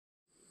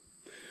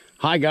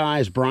Hi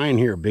guys, Brian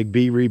here, Big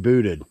B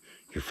Rebooted,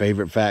 your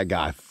favorite fat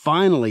guy.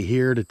 Finally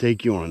here to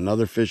take you on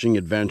another fishing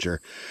adventure.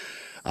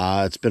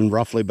 It's been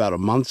roughly about a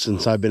month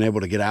since I've been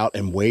able to get out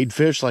and wade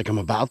fish like I'm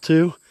about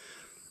to.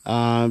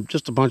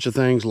 Just a bunch of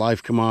things,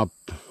 life come up,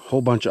 a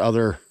whole bunch of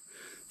other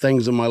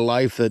things in my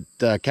life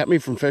that kept me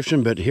from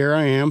fishing, but here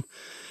I am.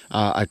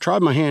 I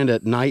tried my hand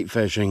at night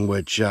fishing,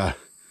 which that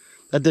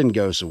didn't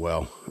go so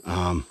well.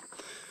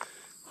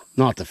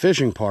 Not the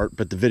fishing part,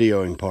 but the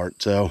videoing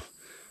part. So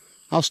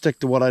I'll stick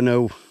to what I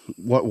know,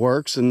 what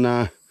works,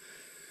 and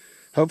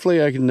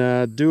hopefully I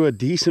can do a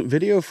decent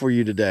video for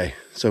you today.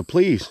 So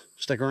please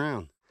stick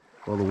around.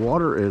 Well, the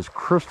water is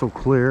crystal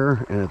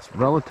clear and it's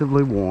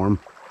relatively warm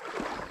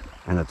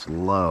and it's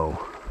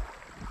low.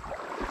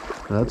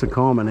 So that's a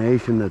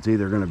combination that's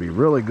either going to be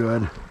really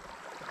good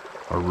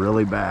or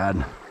really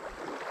bad.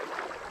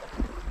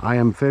 I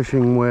am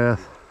fishing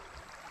with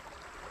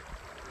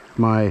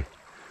my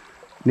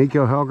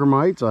Nico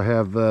Helgermites. I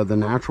have the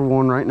natural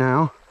one right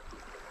now.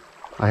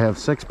 I have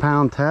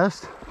 6-pound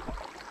test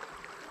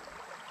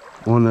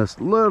on this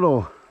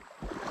little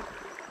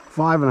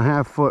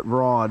 5.5-foot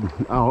rod,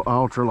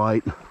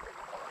 ultralight.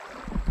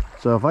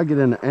 So if I get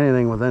into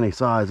anything with any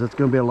size, it's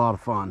going to be a lot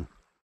of fun.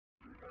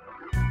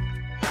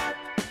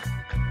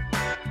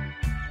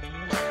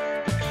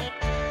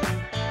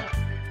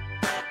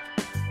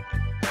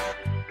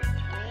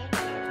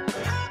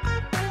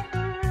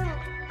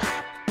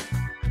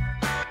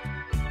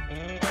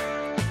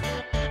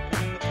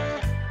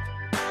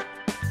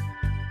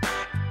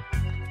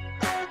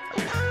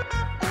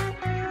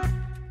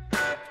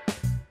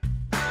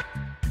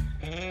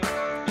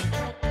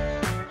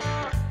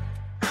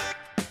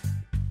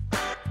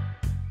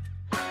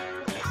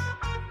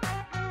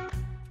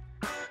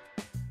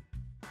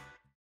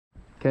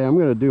 Okay, I'm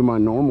going to do my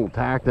normal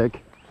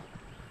tactic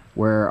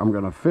where I'm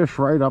going to fish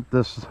right up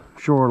this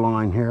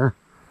shoreline here.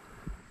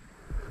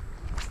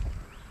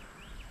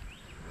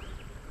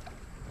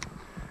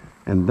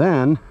 And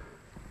then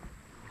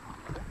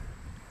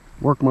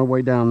work my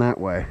way down that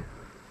way.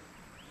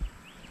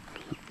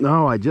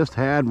 No, I just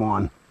had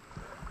one.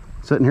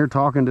 Sitting here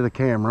talking to the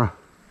camera,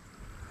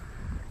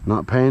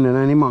 not paying it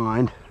any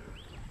mind.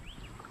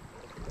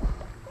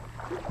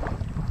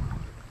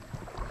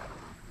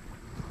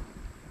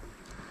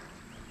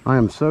 I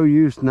am so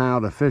used now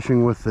to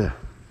fishing with the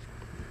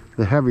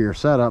heavier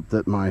setup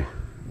that my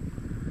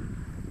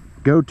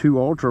go-to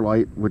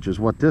ultralight, which is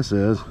what this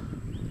is,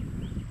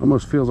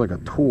 almost feels like a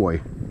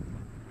toy.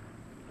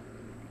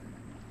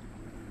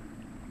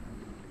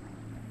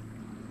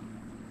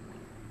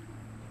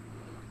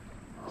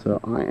 So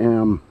I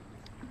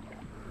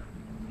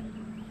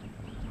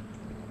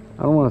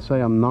don't want to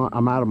say I'm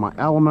out of my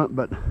element,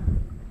 but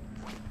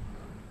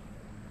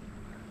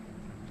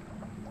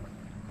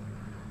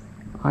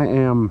I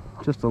am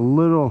just a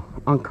little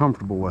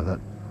uncomfortable with it.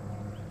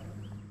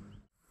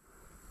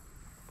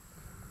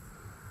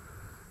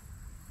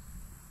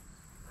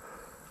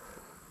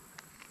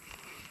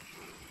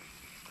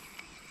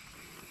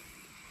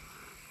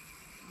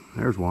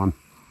 There's one.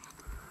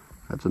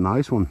 That's a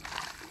nice one.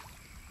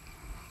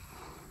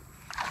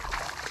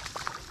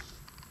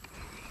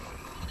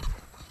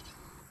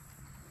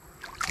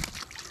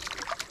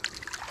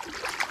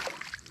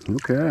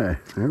 Okay,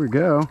 there we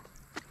go.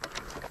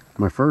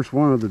 My first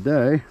one of the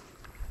day.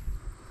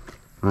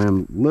 I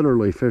am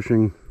literally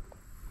fishing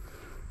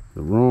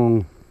the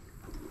wrong...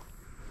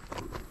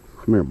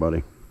 Come here,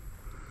 buddy.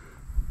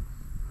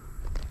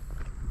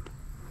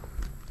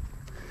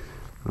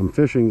 I'm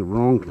fishing the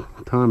wrong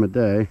time of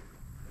day.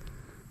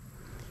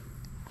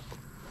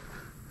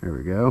 There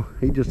we go.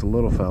 He's just a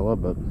little fella,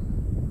 but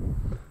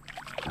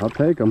I'll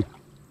take him.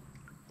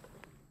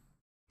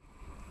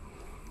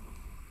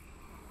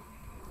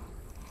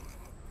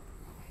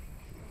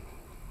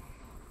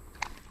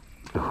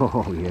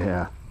 Oh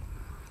yeah.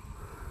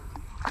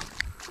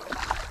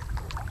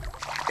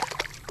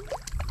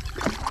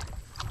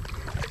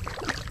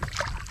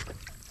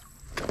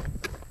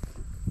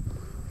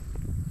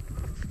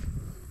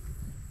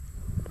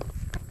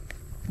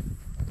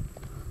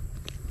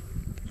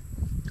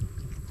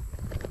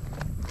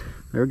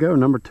 There we go,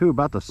 number 2,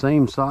 about the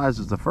same size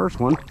as the first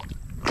one.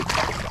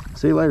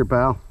 See you later,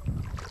 pal.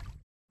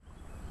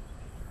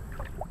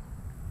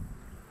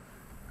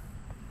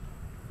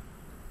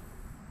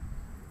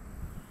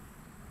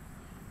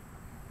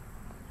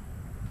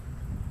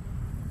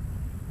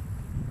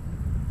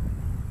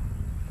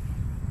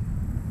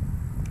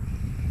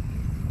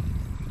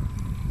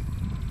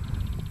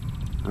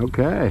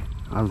 Okay,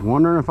 I was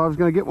wondering if I was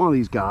going to get one of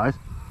these guys.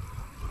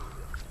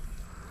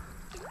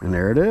 And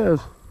there it is.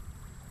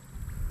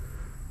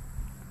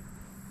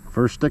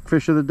 First stick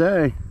fish of the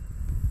day.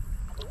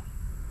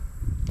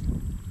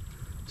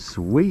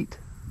 Sweet.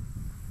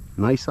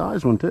 Nice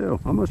size one too.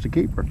 Almost a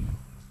keeper.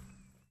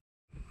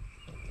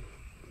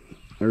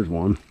 There's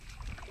one.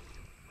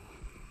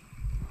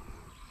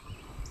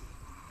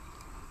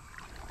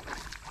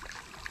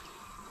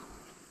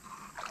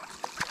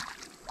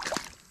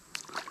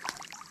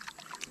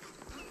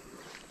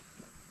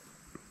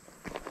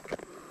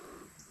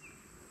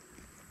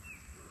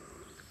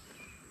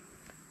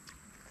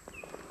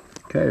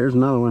 Okay, here's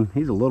another one.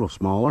 He's a little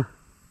smaller.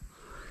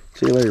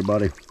 See you later,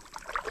 buddy.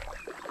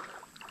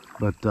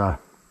 But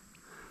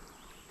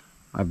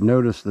I've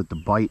noticed that the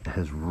bite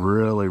has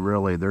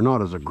really, they're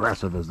not as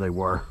aggressive as they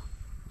were.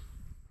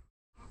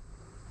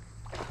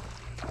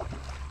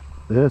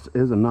 This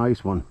is a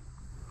nice one.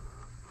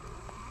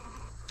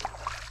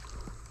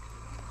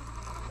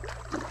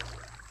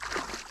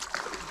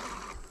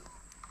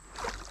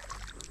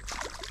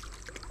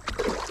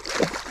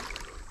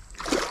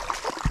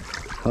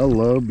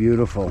 Hello,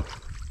 beautiful.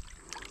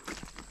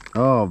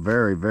 Oh,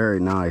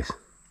 very nice.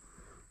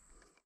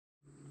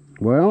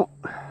 Well,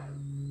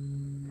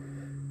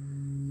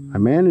 I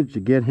managed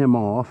to get him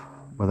off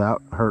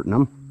without hurting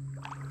him,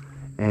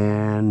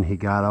 and he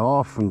got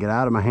off and got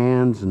out of my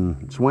hands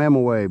and swam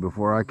away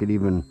before I could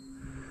even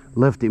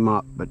lift him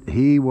up. But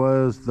he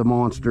was the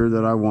monster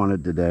that I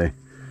wanted today.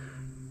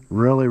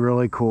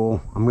 Really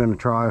cool. I'm going to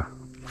try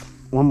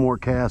one more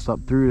cast up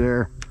through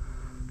there.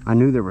 I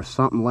knew there was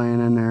something laying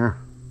in there.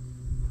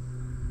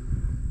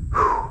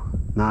 Whew.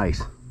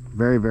 Nice.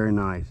 Very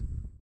nice.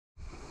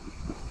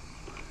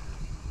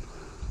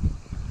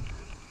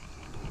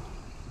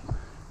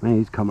 Man,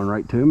 he's coming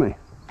right to me.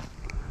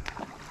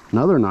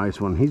 Another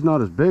nice one. He's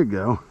not as big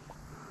though.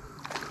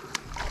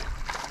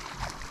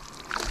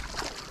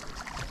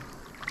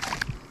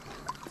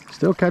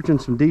 Still catching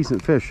some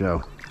decent fish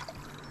though.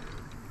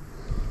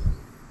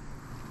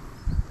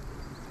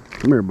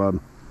 Come here, bub.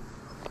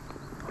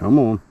 Come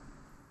on.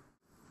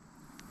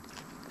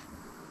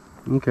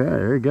 Okay,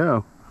 there you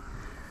go.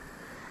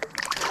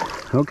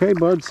 Okay,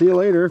 bud, see you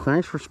later.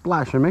 Thanks for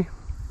splashing me.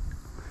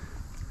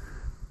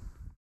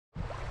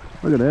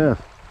 Look at this.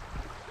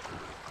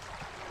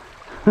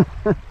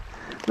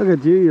 Look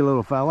at you, you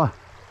little fella.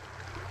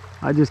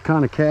 I just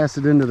kind of cast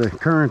it into the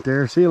current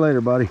there. See you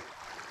later, buddy.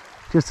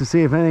 Just to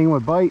see if anything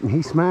would bite, and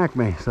he smacked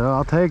me, so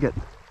I'll take it.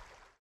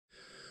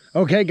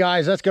 Okay,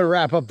 guys, that's gonna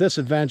wrap up this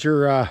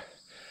adventure.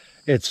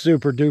 It's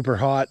super duper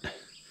hot.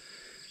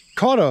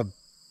 Caught a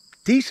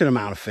decent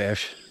amount of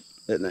fish.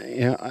 You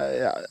know,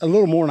 a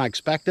little more than I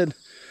expected,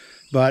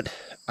 but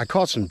I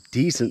caught some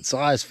decent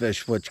sized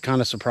fish, which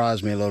kind of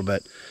surprised me a little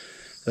bit.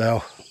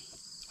 So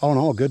all in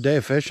all, good day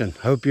of fishing.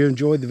 Hope you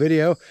enjoyed the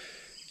video.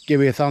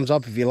 Give me a thumbs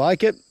up if you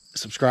like it.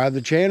 Subscribe to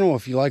the channel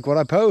if you like what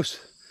I post.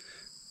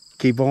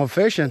 Keep on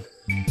fishing.